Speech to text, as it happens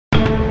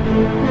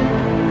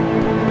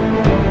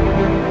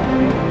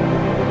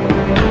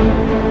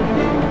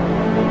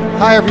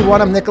Hi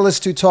everyone, I'm Nicholas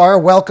Tutara.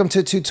 Welcome to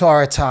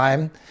Tutara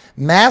Time.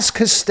 Mask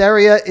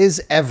hysteria is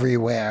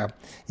everywhere.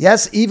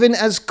 Yes, even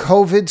as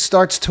COVID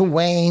starts to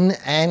wane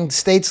and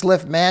states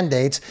lift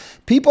mandates,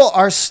 people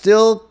are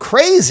still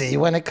crazy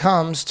when it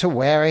comes to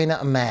wearing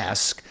a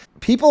mask.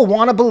 People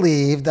want to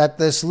believe that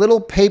this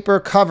little paper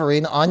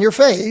covering on your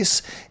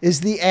face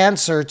is the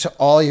answer to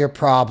all your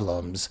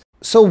problems.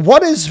 So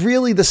what is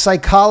really the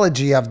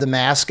psychology of the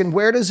mask and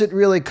where does it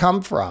really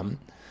come from?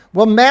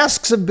 Well,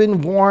 masks have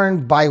been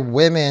worn by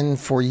women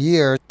for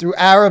years through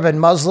Arab and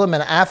Muslim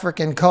and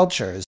African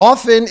cultures.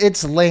 Often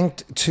it's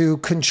linked to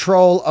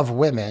control of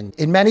women.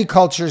 In many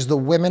cultures, the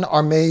women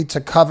are made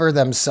to cover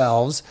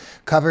themselves,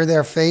 cover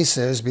their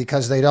faces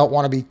because they don't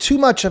want to be too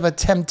much of a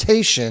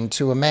temptation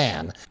to a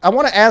man. I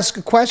want to ask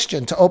a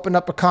question to open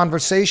up a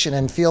conversation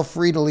and feel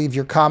free to leave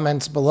your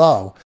comments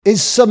below.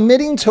 Is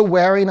submitting to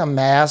wearing a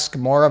mask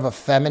more of a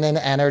feminine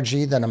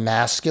energy than a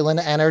masculine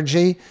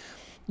energy?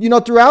 You know,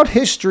 throughout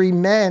history,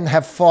 men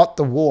have fought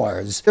the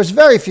wars. There's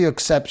very few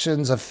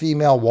exceptions of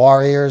female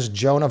warriors,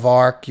 Joan of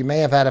Arc. You may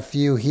have had a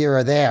few here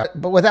or there.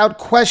 But without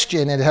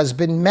question, it has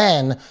been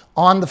men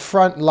on the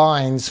front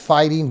lines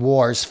fighting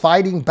wars,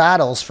 fighting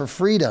battles for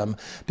freedom.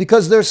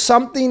 Because there's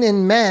something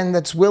in men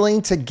that's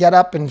willing to get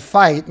up and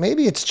fight.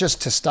 Maybe it's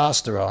just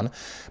testosterone.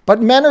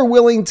 But men are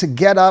willing to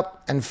get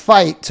up and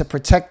fight to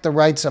protect the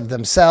rights of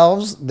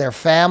themselves, their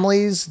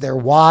families, their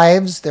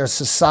wives, their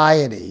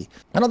society.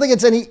 I don't think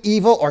it's any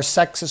evil or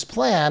sexist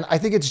plan. I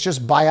think it's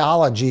just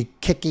biology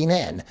kicking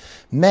in.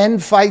 Men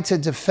fight to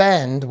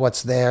defend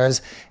what's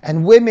theirs,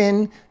 and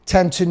women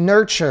tend to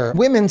nurture.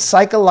 Women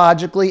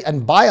psychologically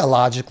and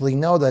biologically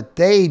know that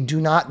they do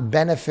not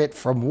benefit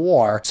from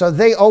war. So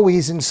they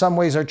always, in some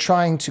ways, are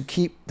trying to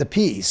keep the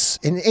peace.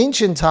 In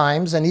ancient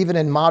times, and even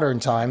in modern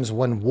times,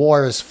 when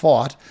war is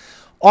fought,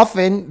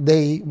 often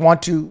they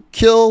want to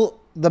kill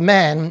the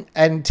men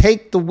and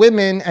take the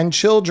women and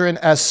children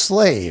as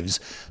slaves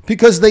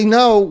because they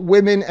know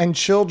women and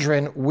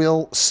children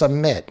will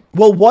submit.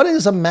 Well, what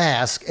is a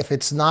mask if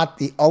it's not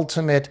the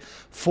ultimate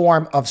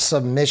form of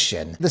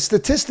submission? The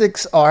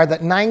statistics are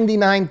that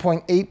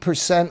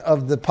 99.8%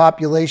 of the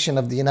population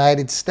of the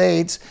United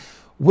States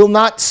will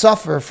not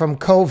suffer from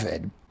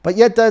COVID. But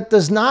yet that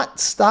does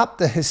not stop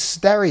the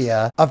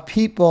hysteria of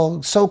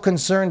people so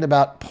concerned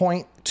about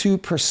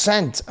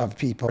 0.2% of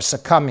people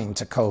succumbing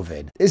to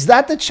COVID. Is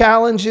that the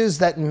challenges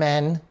that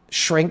men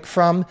shrink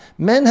from?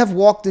 Men have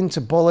walked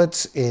into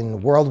bullets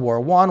in World War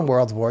I,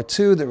 World War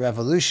II, the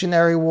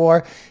Revolutionary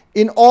War.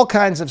 In all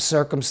kinds of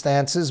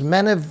circumstances,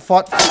 men have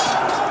fought.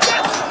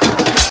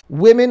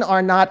 Women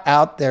are not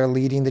out there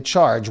leading the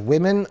charge.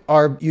 Women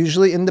are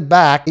usually in the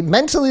back.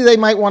 Mentally, they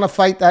might want to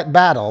fight that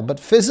battle, but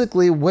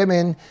physically,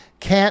 women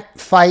can't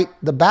fight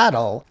the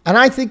battle. And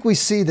I think we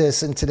see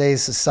this in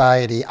today's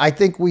society. I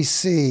think we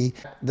see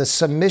the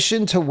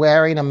submission to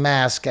wearing a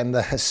mask and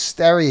the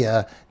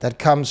hysteria that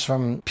comes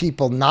from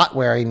people not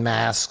wearing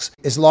masks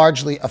is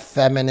largely a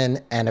feminine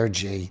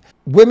energy.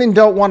 Women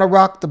don't want to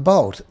rock the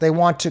boat. They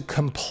want to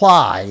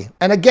comply.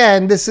 And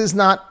again, this is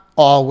not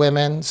all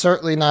women,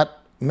 certainly not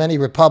many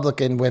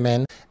Republican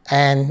women,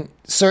 and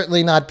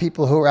certainly not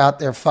people who are out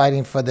there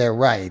fighting for their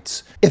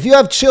rights. If you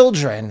have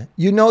children,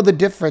 you know the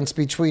difference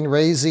between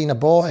raising a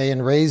boy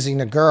and raising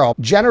a girl.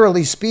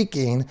 Generally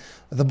speaking,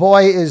 the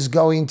boy is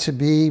going to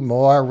be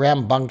more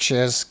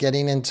rambunctious,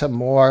 getting into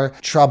more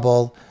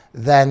trouble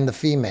than the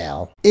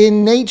female.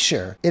 In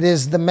nature, it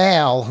is the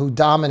male who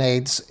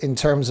dominates in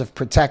terms of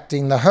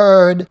protecting the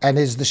herd and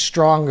is the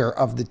stronger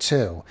of the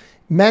two.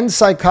 Men's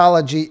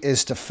psychology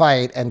is to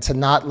fight and to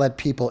not let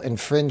people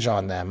infringe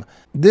on them.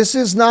 This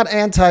is not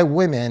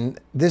anti-women.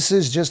 This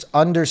is just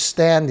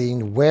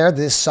understanding where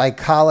this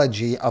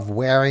psychology of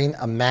wearing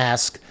a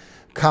mask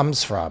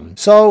comes from.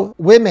 So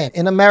women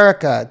in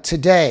America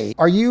today,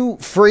 are you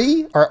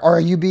free or are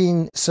you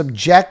being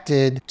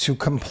subjected to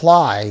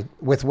comply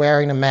with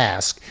wearing a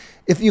mask?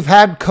 If you've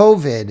had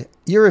COVID,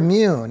 you're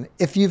immune.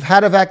 If you've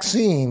had a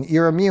vaccine,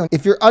 you're immune.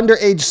 If you're under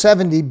age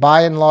 70,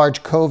 by and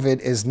large, COVID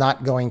is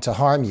not going to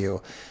harm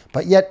you.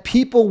 But yet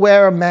people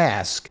wear a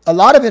mask. A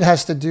lot of it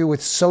has to do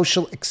with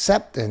social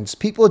acceptance.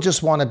 People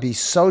just want to be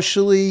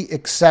socially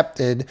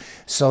accepted,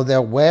 so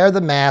they'll wear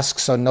the mask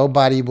so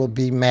nobody will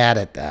be mad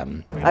at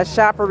them. A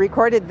shopper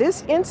recorded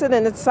this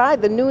incident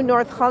inside the new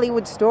North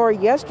Hollywood store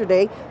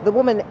yesterday. The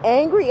woman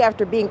angry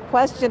after being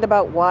questioned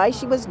about why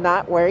she was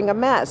not wearing a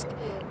mask.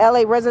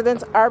 LA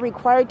residents are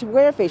required to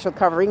wear facial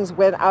coverings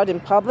when out in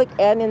public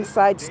and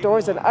inside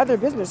stores and other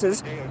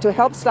businesses to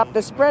help stop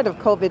the spread of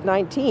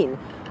COVID-19.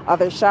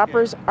 Other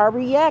shoppers are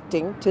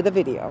reacting to the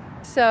video.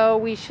 So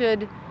we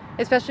should,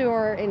 especially when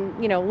we're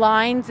in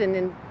lines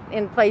and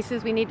in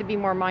places, we need to be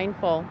more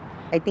mindful.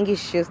 I think you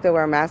should still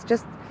wear a mask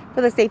just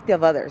for the safety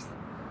of others,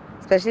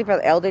 especially for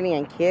the elderly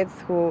and kids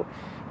who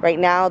right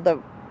now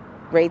the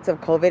rates of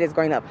COVID is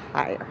going up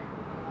higher.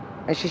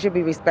 And she should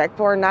be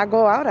respectful and not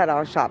go out at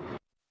our shop.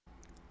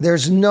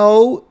 There's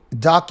no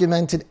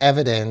documented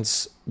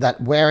evidence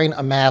that wearing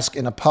a mask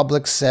in a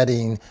public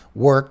setting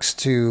works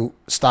to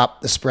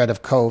stop the spread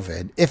of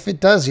COVID. If it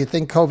does, you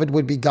think COVID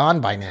would be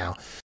gone by now.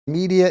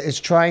 Media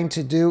is trying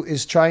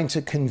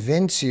to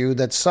convince you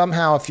that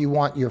somehow if you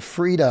want your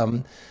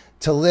freedom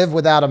to live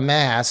without a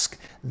mask,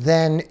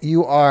 then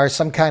you are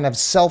some kind of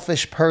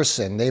selfish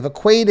person. They've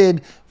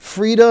equated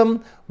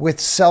freedom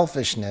with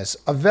selfishness,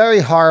 a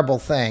very horrible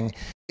thing.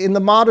 In the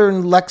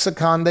modern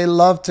lexicon, they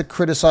love to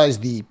criticize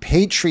the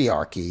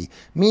patriarchy,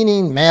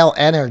 meaning male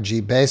energy,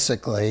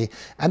 basically.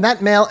 And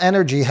that male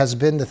energy has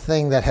been the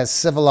thing that has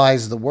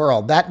civilized the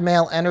world. That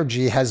male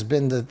energy has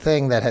been the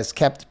thing that has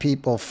kept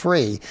people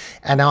free.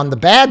 And on the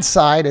bad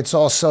side, it's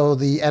also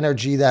the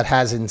energy that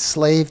has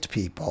enslaved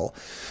people.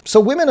 So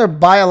women are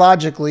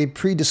biologically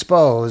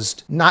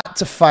predisposed not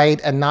to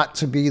fight and not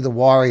to be the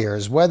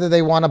warriors. Whether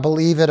they want to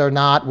believe it or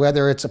not,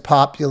 whether it's a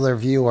popular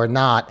view or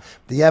not,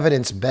 the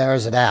evidence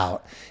bears it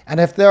out. And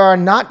if there are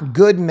not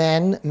good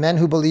men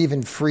who believe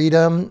in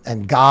freedom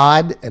and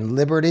God and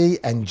liberty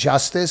and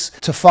justice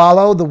to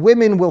follow, the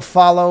women will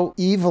follow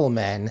evil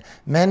men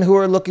who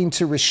are looking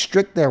to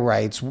restrict their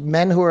rights,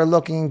 men who are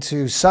looking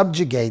to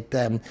subjugate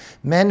them,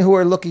 men who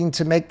are looking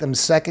to make them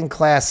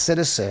second-class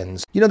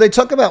citizens. You know, they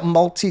talk about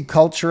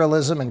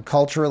multiculturalism and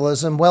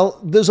culturalism. Well,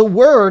 there's a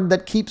word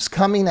that keeps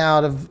coming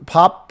out of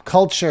pop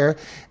culture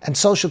and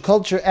social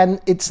culture, and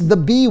it's the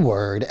B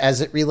word as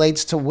it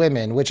relates to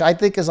women, which I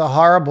think is a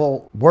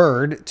horrible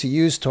word to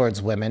use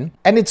towards women.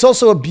 And it's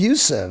also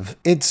abusive.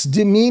 It's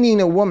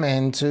demeaning a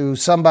woman to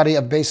somebody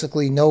of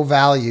basically no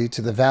value,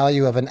 to the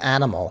value of an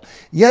animal.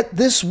 Yet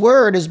this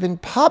word has been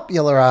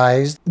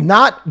popularized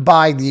not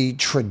by the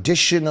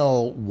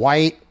traditional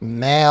white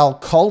male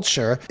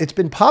culture. It's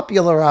been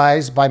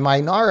popularized by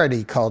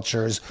minority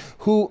cultures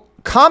who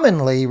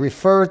commonly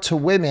refer to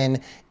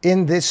women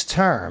in this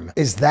term.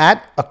 Is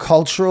that a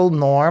cultural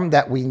norm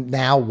that we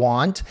now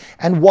want?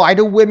 And why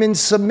do women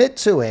submit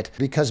to it?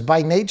 Because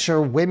by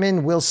nature,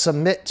 women will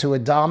submit to a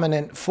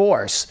dominant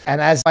force.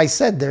 And as I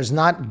said, there's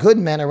not good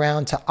men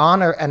around to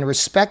honor and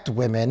respect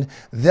women.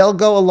 They'll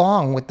go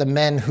along with the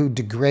men who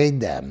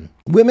degrade them.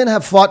 Women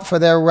have fought for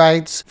their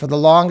rights for the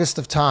longest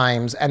of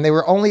times, and they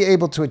were only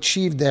able to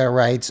achieve their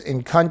rights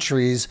in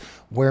countries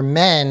where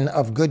men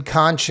of good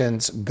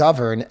conscience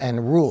govern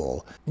and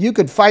rule. You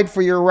could fight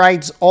for your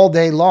rights all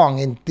day long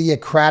in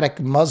theocratic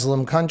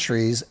Muslim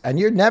countries, and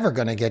you're never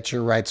going to get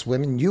your rights,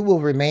 women. You will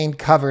remain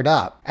covered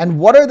up. And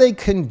what are they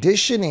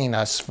conditioning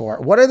us for?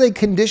 What are they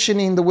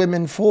conditioning the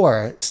women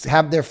for? To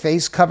have their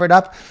face covered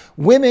up?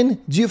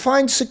 Women, do you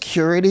find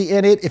security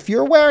in it? If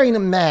you're wearing a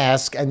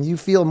mask and you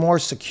feel more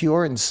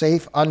secure and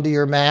safe under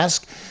your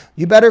mask,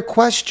 you better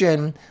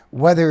question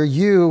whether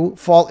you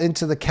fall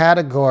into the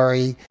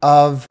category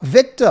of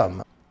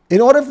victim.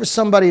 In order for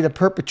somebody to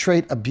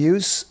perpetrate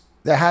abuse,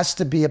 there has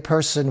to be a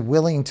person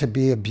willing to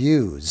be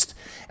abused.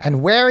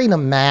 And wearing a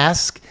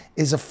mask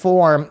is a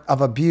form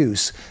of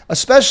abuse,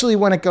 especially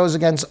when it goes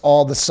against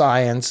all the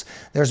science.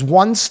 There's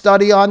one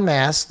study on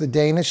masks, the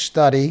Danish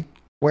study,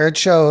 where it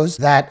shows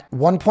that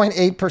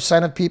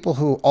 1.8% of people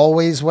who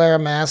always wear a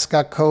mask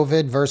got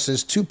COVID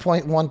versus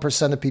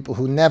 2.1% of people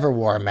who never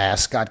wore a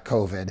mask got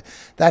COVID.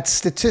 That's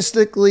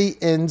statistically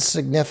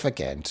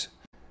insignificant.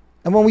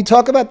 And when we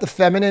talk about the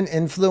feminine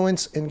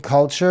influence in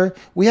culture,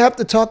 we have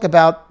to talk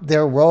about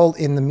their role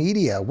in the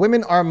media.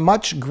 Women are a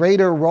much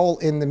greater role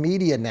in the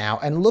media now,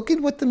 and look at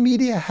what the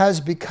media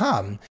has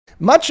become.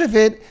 Much of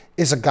it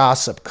is a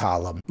gossip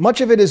column. Much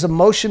of it is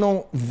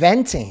emotional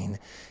venting.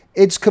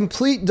 It's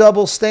complete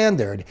double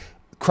standard.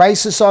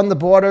 Crisis on the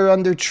border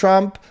under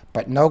Trump,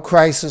 but no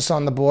crisis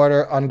on the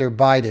border under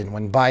Biden,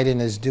 when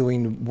Biden is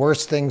doing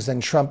worse things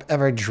than Trump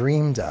ever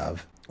dreamed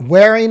of.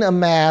 Wearing a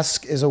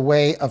mask is a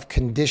way of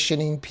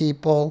conditioning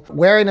people.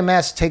 Wearing a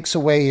mask takes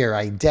away your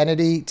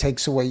identity,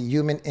 takes away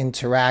human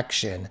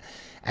interaction,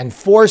 and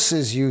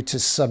forces you to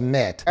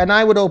submit. And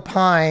I would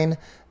opine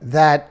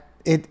that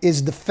it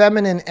is the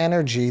feminine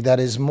energy that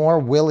is more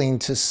willing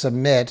to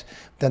submit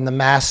than the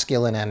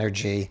masculine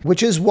energy,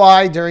 which is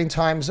why during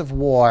times of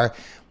war,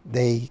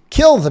 they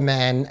kill the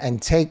men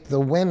and take the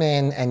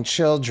women and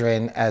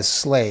children as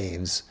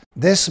slaves.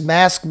 This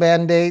mask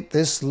mandate,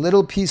 this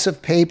little piece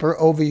of paper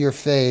over your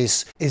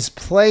face, is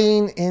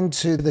playing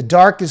into the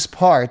darkest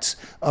parts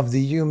of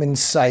the human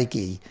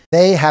psyche.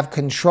 They have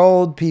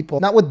controlled people,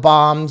 not with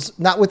bombs,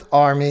 not with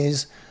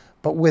armies,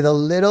 but with a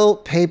little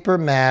paper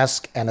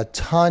mask and a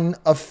ton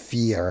of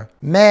fear.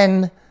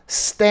 Men,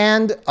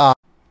 stand up.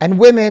 And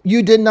women,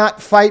 you did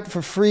not fight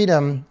for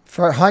freedom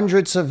for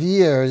hundreds of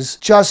years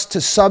just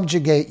to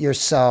subjugate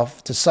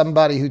yourself to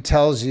somebody who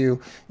tells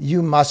you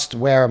you must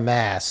wear a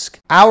mask.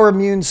 Our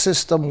immune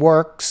system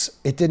works.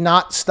 It did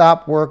not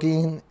stop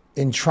working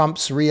in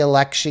Trump's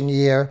re-election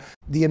year.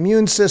 The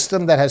immune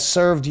system that has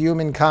served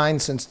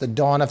humankind since the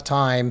dawn of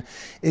time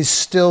is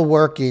still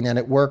working, and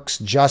it works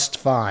just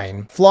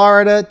fine.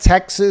 Florida,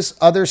 Texas,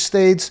 other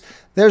states,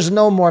 there's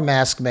no more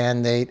mask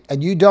mandate,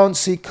 and you don't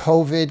see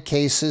COVID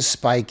cases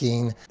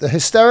spiking. The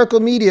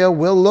hysterical media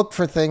will look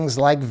for things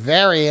like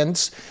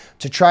variants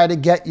to try to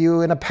get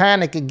you in a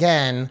panic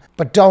again,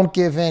 but don't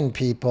give in,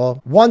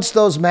 people. Once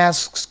those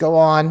masks go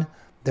on,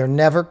 they're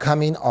never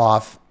coming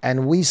off,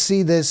 and we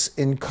see this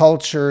in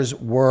cultures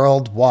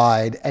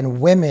worldwide. And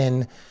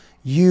women,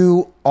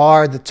 You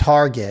are the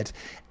target.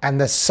 And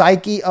the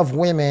psyche of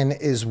women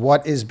is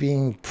what is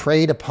being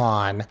preyed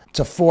upon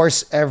to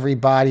force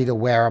everybody to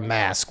wear a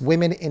mask.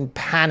 Women in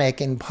panic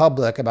in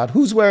public about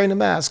who's wearing a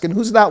mask and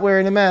who's not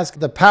wearing a mask.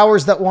 The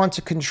powers that want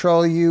to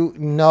control you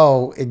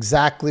know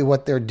exactly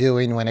what they're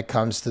doing when it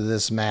comes to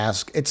this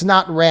mask. It's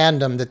not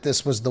random that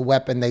this was the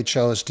weapon they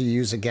chose to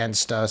use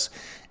against us.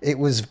 It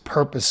was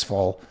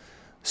purposeful.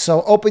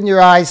 So open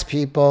your eyes,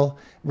 people.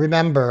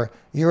 Remember,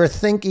 you're a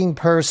thinking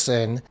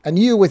person, and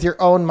you with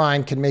your own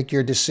mind can make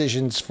your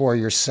decisions for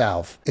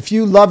yourself. If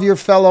you love your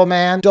fellow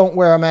man, don't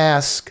wear a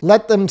mask.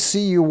 Let them see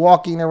you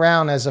walking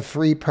around as a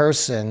free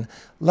person.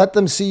 Let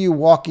them see you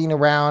walking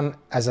around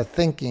as a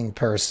thinking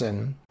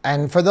person.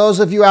 And for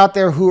those of you out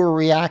there who are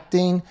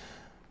reacting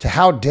to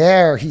how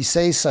dare he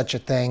say such a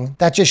thing,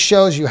 that just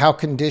shows you how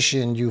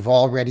conditioned you've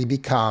already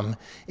become.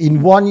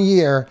 In 1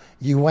 year,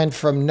 you went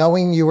from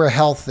knowing you were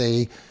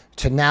healthy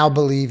to now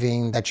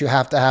believing that you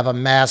have to have a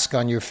mask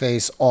on your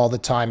face all the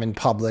time in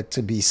public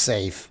to be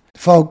safe.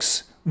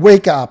 Folks,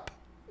 wake up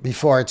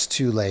before it's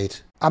too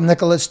late. I'm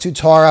Nicholas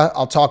Tutora.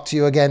 I'll talk to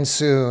you again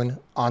soon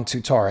on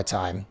Tutora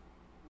Time.